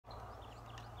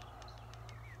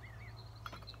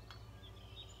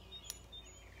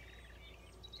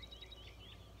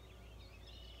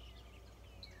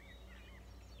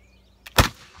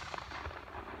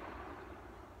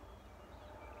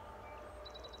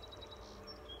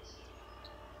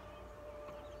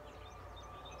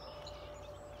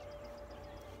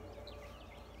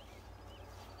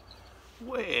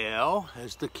Well,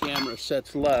 as the camera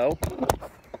sets low,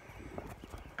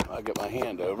 I'll get my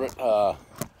hand over it.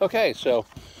 Okay, so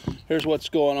here's what's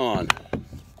going on.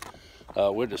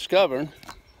 We're discovering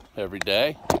every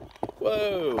day,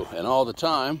 whoa, and all the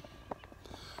time,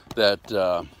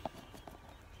 that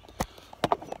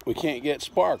we can't get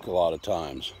spark a lot of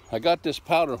times. I got this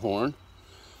powder horn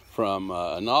from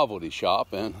a novelty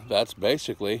shop, and that's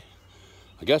basically,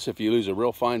 I guess if you use a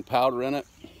real fine powder in it,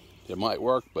 it might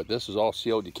work, but this is all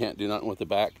sealed. You can't do nothing with the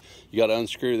back. You got to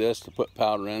unscrew this to put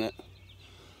powder in it.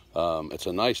 It's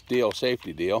a nice deal,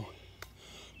 safety deal,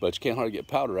 but you can't hardly get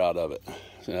powder out of it.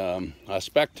 I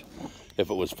expect if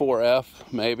it was 4F,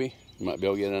 maybe, you might be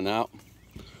able to get in and out.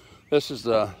 This is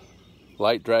the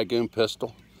light dragoon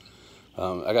pistol.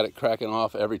 I got it cracking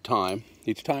off every time.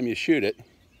 Each time you shoot it,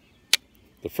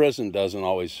 the frizzen doesn't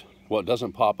always, well, it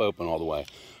doesn't pop open all the way.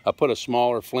 I put a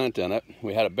smaller flint in it.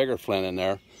 We had a bigger flint in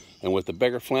there, and with the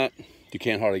bigger flint, you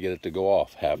can't hardly get it to go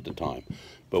off half the time.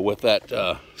 But with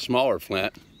that smaller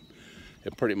flint,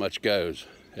 it pretty much goes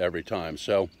every time.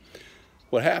 So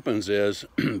what happens is,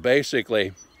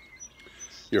 basically,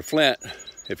 your flint,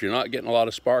 if you're not getting a lot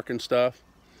of spark and stuff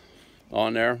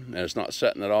on there, and it's not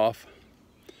setting it off,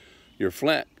 your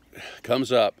flint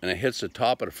comes up and it hits the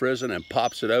top of the frizzen and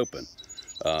pops it open.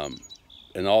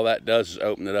 And all that does is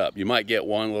open it up. You might get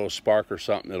one little spark or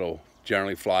something that'll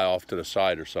generally fly off to the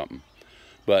side or something.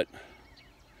 But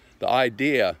the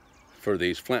idea for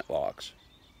these flintlocks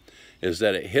is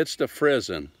that it hits the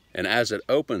frizzen, and as it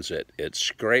opens it, it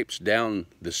scrapes down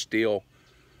the steel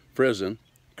frizzen,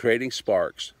 creating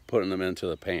sparks, putting them into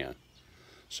the pan.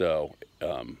 So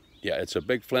yeah, it's a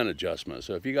big flint adjustment.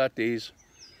 So if you got these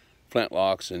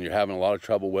flintlocks and you're having a lot of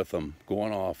trouble with them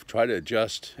going off, try to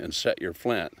adjust and set your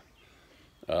flint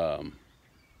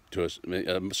to a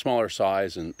smaller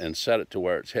size, and set it to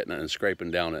where it's hitting it and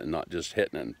scraping down it and not just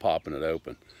hitting it and popping it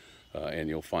open. And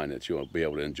you'll find that you'll be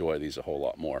able to enjoy these a whole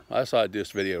lot more. I thought I'd do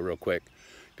this video real quick,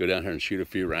 go down here and shoot a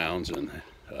few rounds and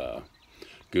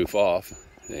goof off.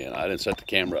 And I didn't set the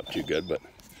camera up too good, but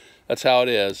that's how it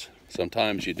is.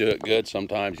 Sometimes you do it good,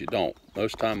 sometimes you don't.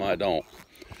 Most time I don't.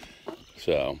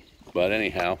 So, but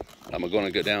anyhow, I'm going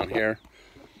to go down here,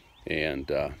 and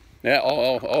yeah,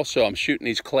 also I'm shooting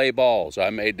these clay balls. I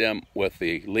made them with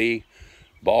the Lee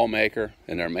ball maker,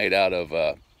 and they're made out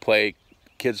of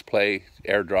kids play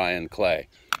air drying clay,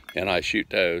 and I shoot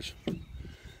those.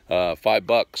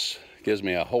 $5 gives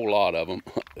me a whole lot of them.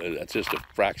 That's just a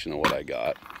fraction of what I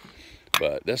got.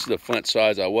 But this is the flint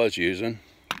size I was using,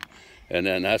 and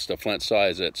then that's the flint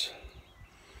size that's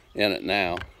in it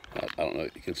now. I don't know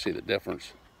if you can see the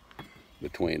difference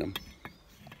between them,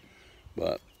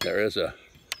 but there is a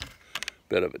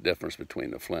bit of a difference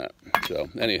between the flint. So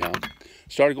anyhow,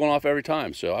 started going off every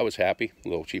time, so I was happy.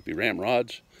 Little cheapy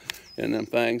ramrods and them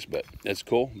things, but it's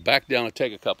cool. Back down and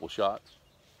take a couple shots.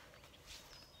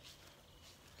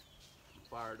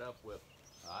 Fired up with,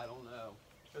 I don't know,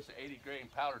 it's an 80 grain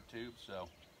powder tube, so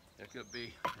it could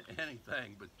be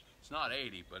anything, but it's not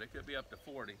 80, but it could be up to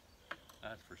 40,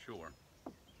 that's for sure.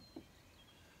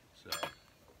 So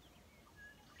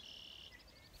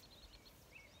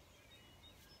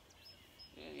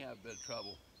yeah, you have a bit of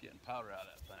trouble getting powder out of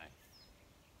that thing.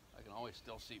 I can always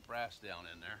still see brass down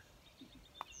in there.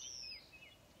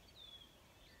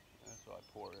 So I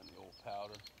pour in the old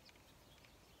powder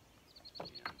and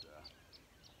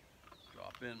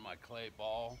drop in my clay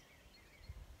ball,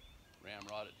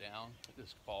 ramrod it down. It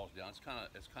just falls down.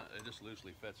 It just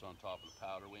loosely fits on top of the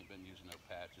powder. We ain't been using no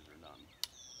patches or nothing.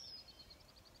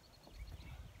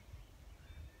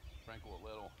 Sprinkle a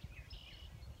little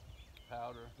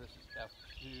powder. This is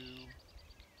F2.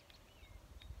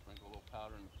 Sprinkle a little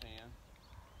powder in the pan.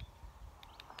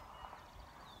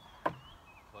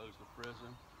 Close the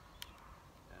frizzen.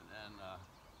 And then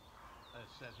let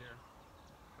it sit here.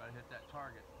 Try to hit that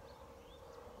target.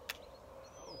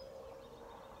 Oh,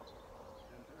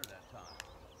 didn't do it that time.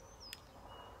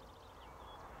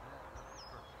 Yeah, that was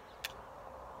perfect.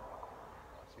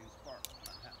 I seen spark.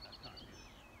 Not happening that time either.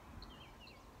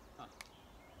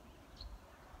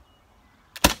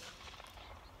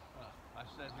 I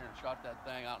sat here and shot that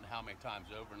thing out, and how many times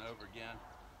over and over again,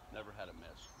 never had a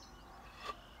miss.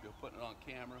 You're putting it on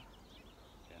camera,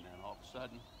 and then all of a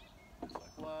sudden, it's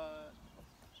like, what?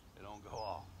 It don't go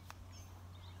off.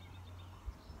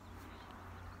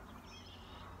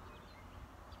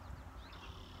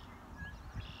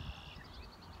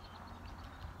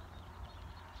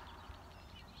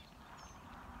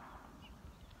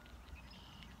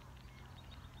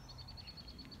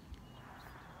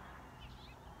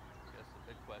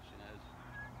 Question is,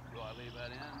 will I leave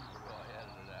that in or will I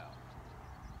edit it out?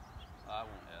 I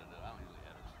won't edit it. I don't usually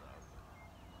edit stuff. But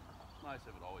It's nice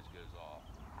if it always goes off.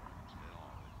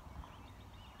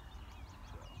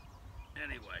 So,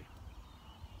 anyway,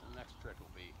 the next trick will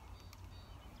be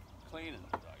cleaning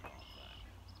the doggone thing.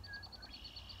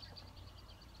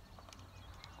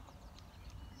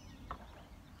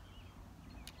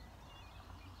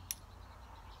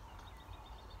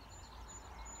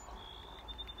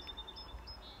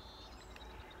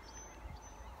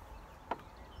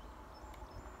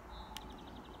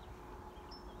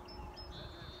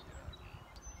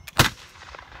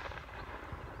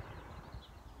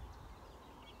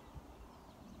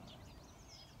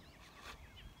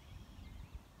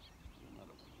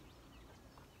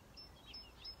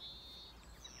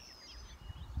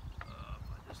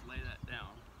 Lay that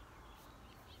down.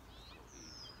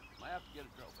 Might have to get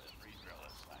a drill bit, re-drill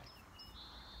this thing.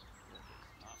 It does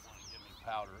not want to give me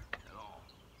powder at all.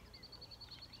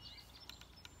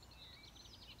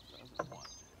 Doesn't want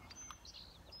to.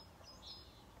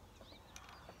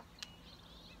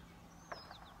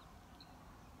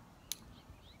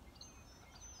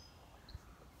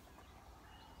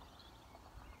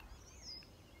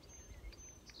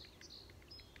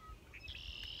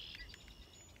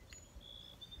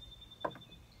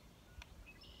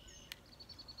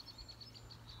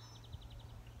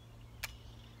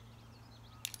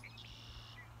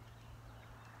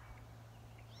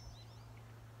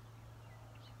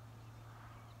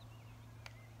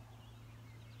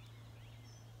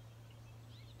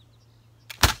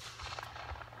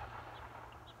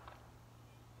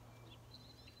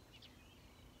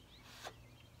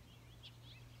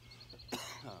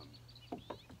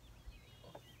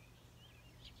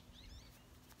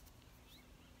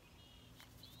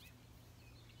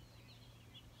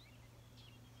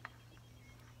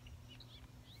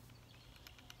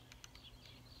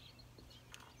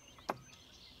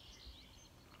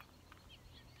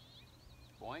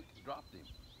 Boink, dropped him.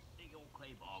 Big old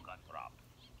clay ball got dropped.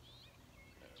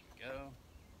 There we go.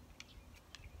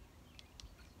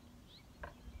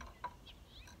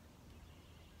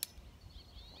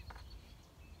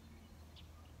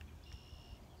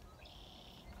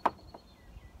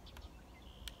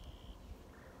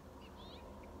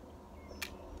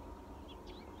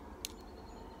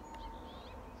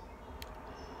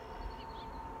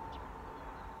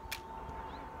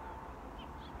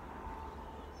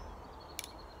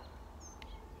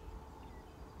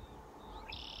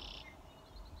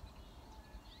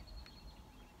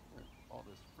 All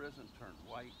this frizzen turned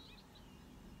white.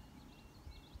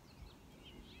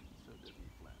 So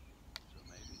didn't Flint. So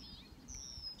maybe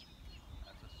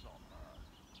that's a salt run.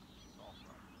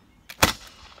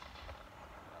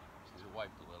 See, it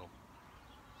wiped a little.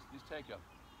 These take a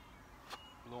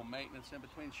little maintenance in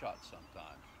between shots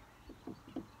sometimes.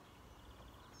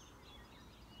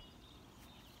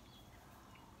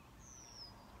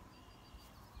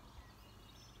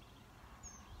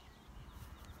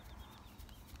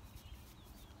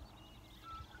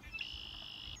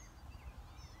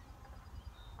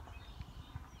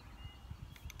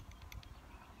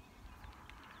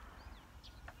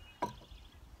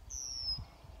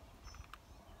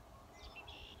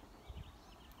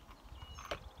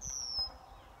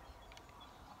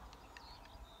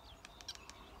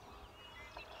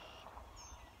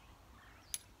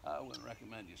 I wouldn't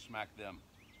recommend you smack them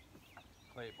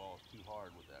clay balls too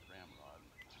hard with that ramrod.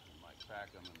 You might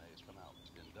crack them and they come out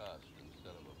in dust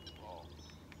instead of a ball.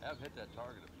 I have hit that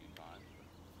target a few times, but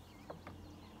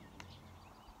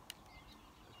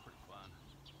it's pretty fun.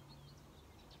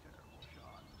 Terrible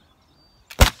shot.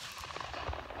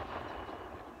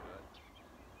 Good.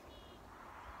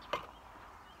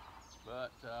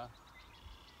 But,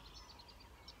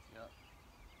 yep.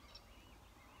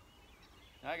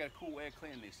 Now I got a cool way of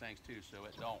cleaning these things too, so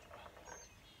it don't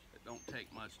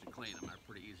take much to clean them. They're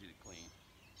pretty easy to clean.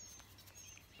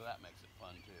 So that makes it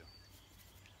fun too.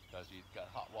 Because you've got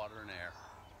hot water and air.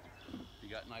 If you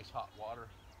got nice hot water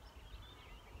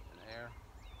and air,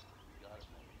 you got it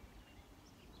made.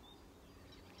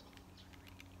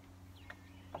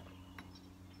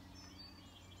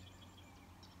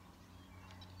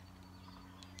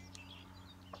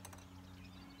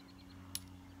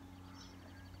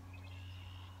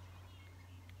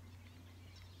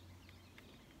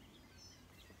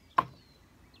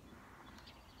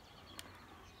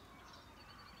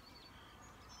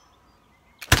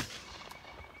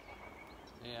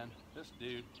 And this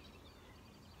dude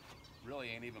really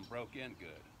ain't even broke in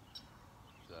good.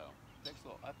 So takes a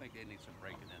little, I think they need some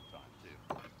breaking in time too.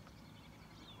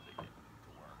 They get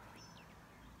to work.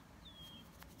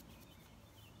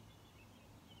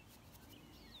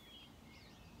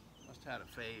 Must have had a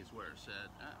phase where it said,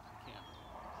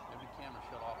 maybe the camera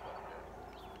shut off up there.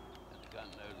 gun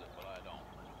knows it, but I don't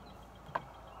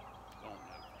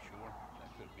know for sure. That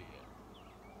could be it.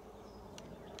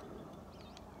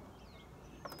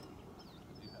 I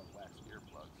do have wax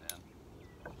earplugs in.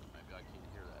 Maybe I can't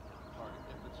hear that hit the target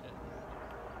if it's hit.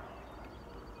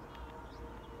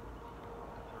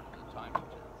 That hurt the timing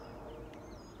too.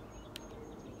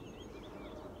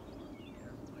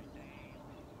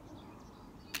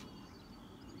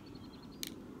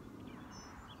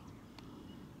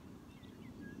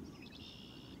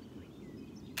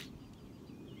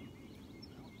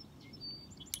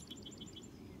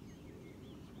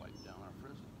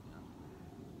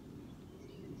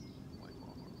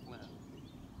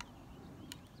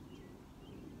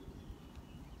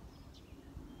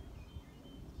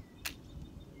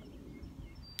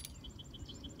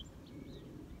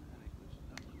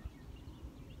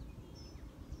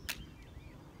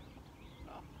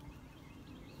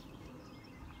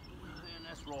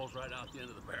 Rolls right out the end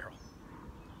of the barrel.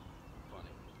 Funny.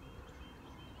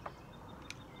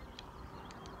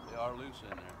 They are loose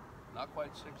in there. Not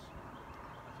quite 6.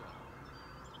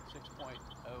 That's a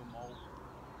 6.0 mole.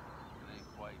 It ain't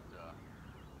quite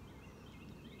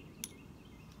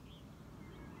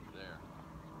there.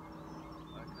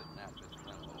 I could nap this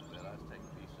flint a little bit. I just take a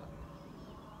piece of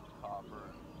copper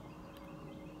and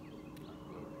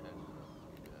glue the edges up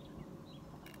a bit.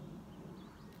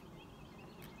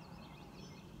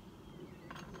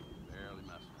 Barely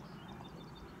messing with it.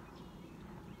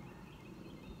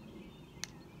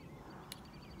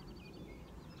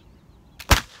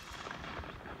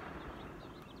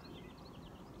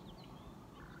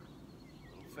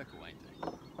 A little fickle, ain't they?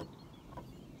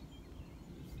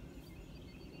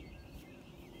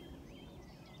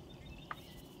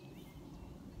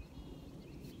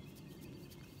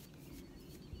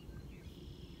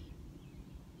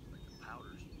 Like the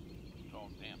powder's all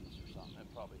dampness or something.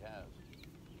 It probably has.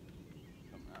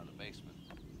 Coming out of the basement,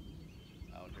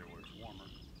 out here where it's warmer.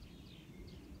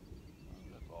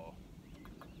 That's all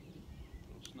a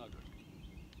little snugger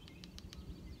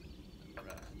than the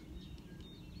rest.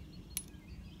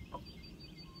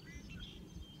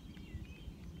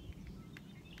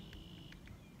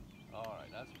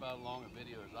 Alright, that's about as long a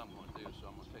video as I'm going to do, so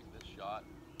I'm going to take this shot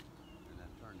and then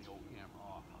turn the old camera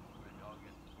off. Maybe I'll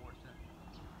get force it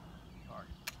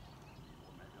target.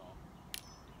 Or maybe I'll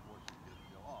force it to get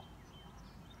it off.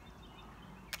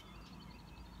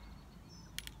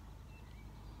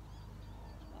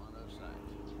 One of those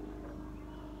things.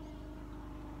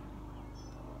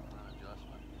 Front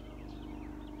adjustment.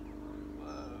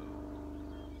 Whoa.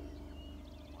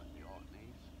 Might be all it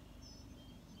needs.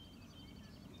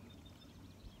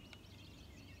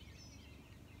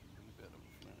 A bit of a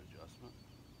front adjustment.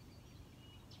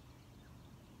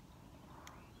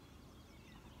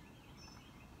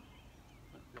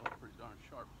 That feels pretty darn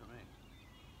sharp to me.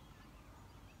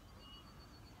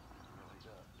 It really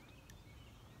does.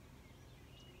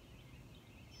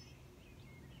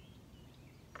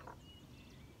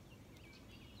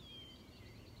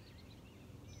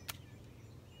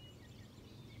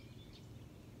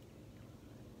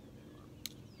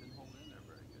 Didn't hold in there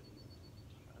very good,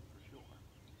 that's for sure.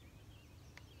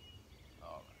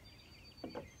 All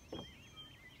right.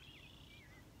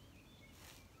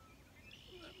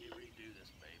 Let me redo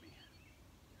this baby.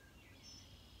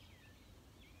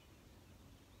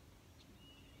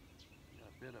 Got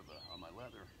a bit of a, on my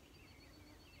leather,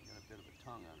 got a bit of a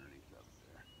tongue underneath of it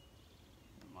there.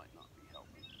 It might not be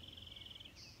helping.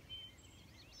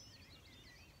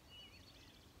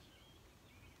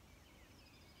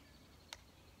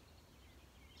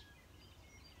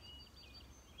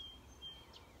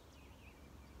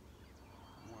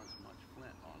 I want as much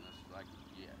flint on this as I can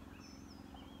get.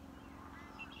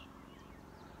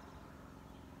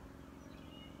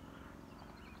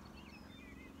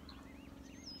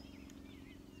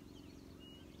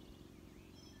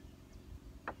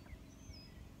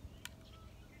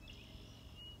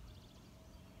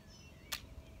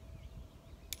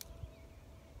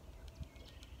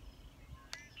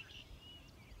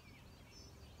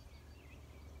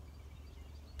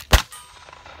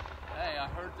 Hey, I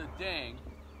heard the ding,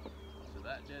 so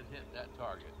that did hit that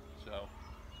target. So,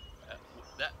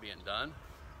 that being done,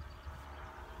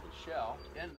 we shall end